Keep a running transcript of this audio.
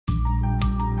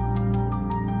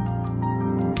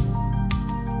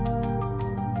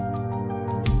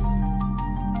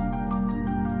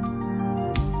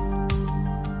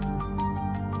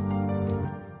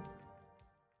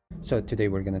So today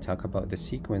we're going to talk about the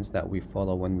sequence that we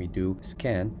follow when we do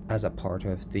scan as a part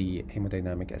of the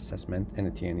hemodynamic assessment in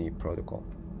a TnE protocol.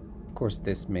 Of course,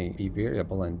 this may be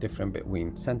variable and different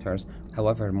between centers.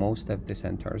 However, most of the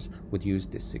centers would use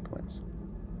this sequence.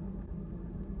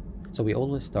 So we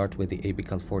always start with the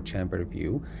Apical 4-chamber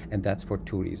view, and that's for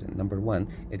two reasons. Number one,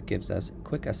 it gives us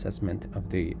quick assessment of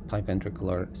the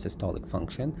biventricular systolic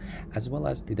function, as well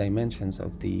as the dimensions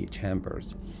of the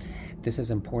chambers. This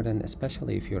is important,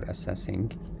 especially if you're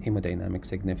assessing hemodynamic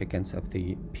significance of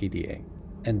the PDA.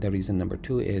 And the reason number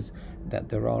two is that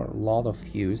there are a lot of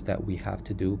views that we have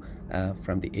to do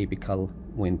from the apical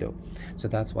window. So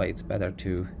that's why it's better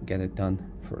to get it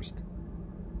done first.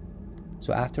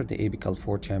 So after the Apical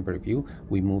 4-chamber view,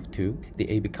 we move to the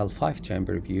Apical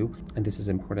 5-chamber view, and this is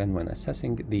important when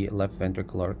assessing the left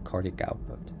ventricular cardiac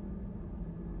output.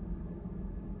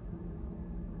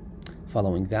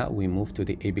 Following that, we move to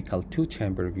the Apical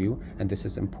 2-chamber view, and this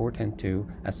is important to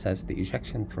assess the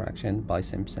ejection fraction by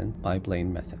Simpson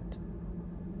biplane method.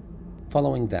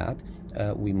 Following that,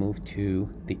 we move to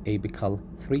the Apical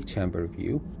 3-chamber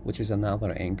view, which is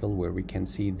another angle where we can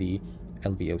see the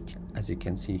LVOT, as you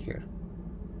can see here.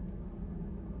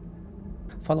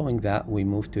 Following that, we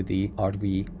move to the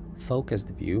RV focused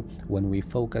view, when we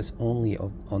focus only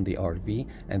on the RV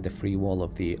and the free wall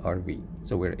of the RV.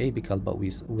 So we're apical, but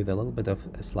with a little bit of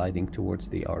sliding towards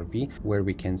the RV, where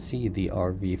we can see the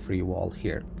RV free wall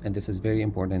here. And this is very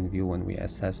important view when we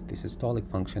assess the systolic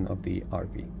function of the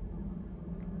RV.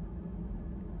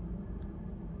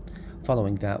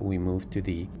 Following that, we move to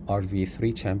the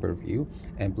Rv3 chamber view,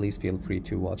 and please feel free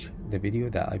to watch the video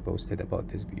that I posted about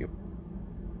this view.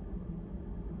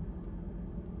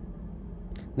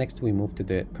 Next, we move to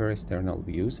the parasternal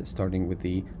views, starting with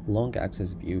the long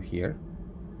axis view here.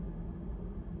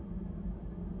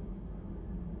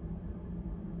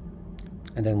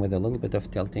 And then with a little bit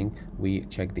of tilting, we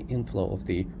check the inflow of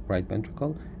the right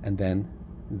ventricle and then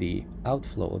the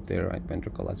outflow of the right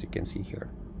ventricle, as you can see here.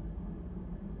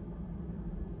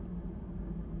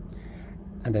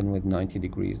 And then with 90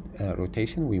 degrees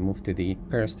rotation, we move to the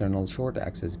parasternal short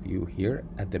axis view here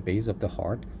at the base of the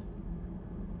heart,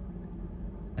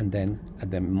 and then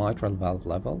at the mitral valve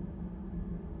level,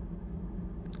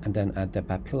 and then at the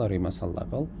papillary muscle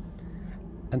level,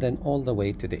 and then all the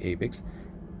way to the apex,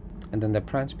 and then the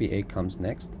branch BA comes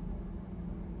next.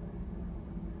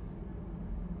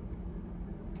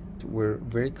 We're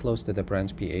very close to the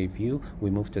branch BA view. We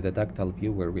move to the ductal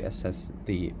view where we assess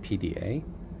the PDA.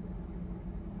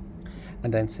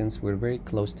 And then since we're very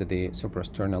close to the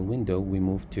suprasternal window, we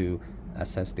move to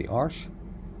assess the arch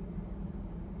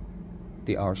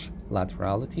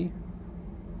laterality,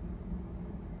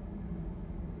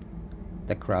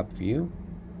 the crab view,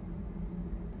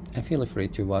 and feel free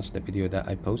to watch the video that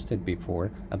I posted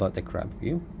before about the crab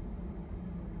view.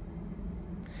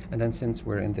 And then since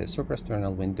we're in the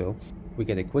suprasternal window, we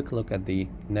get a quick look at the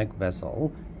neck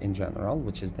vessel in general,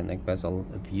 which is the neck vessel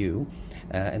view,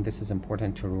 and this is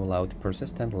important to rule out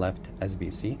persistent left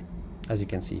SVC. As you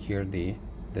can see here,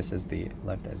 this is the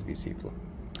left SVC flow.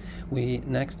 We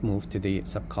next move to the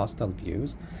subcostal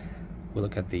views. We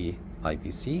look at the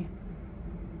IVC.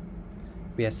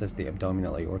 We assess the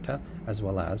abdominal aorta as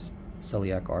well as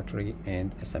celiac artery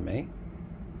and SMA.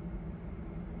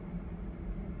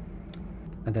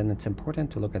 And then it's important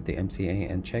to look at the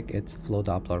MCA and check its flow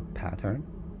Doppler pattern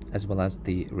as well as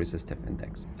the resistive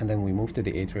index. And then we move to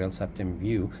the atrial septum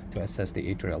view to assess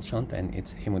the atrial shunt and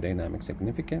its hemodynamic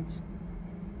significance.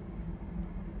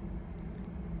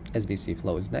 SVC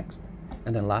flow is next.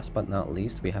 And then last but not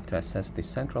least, we have to assess the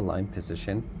central line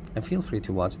position, and feel free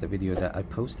to watch the video that I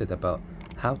posted about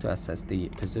how to assess the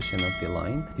position of the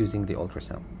line using the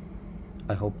ultrasound.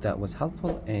 I hope that was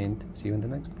helpful, and see you in the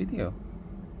next video.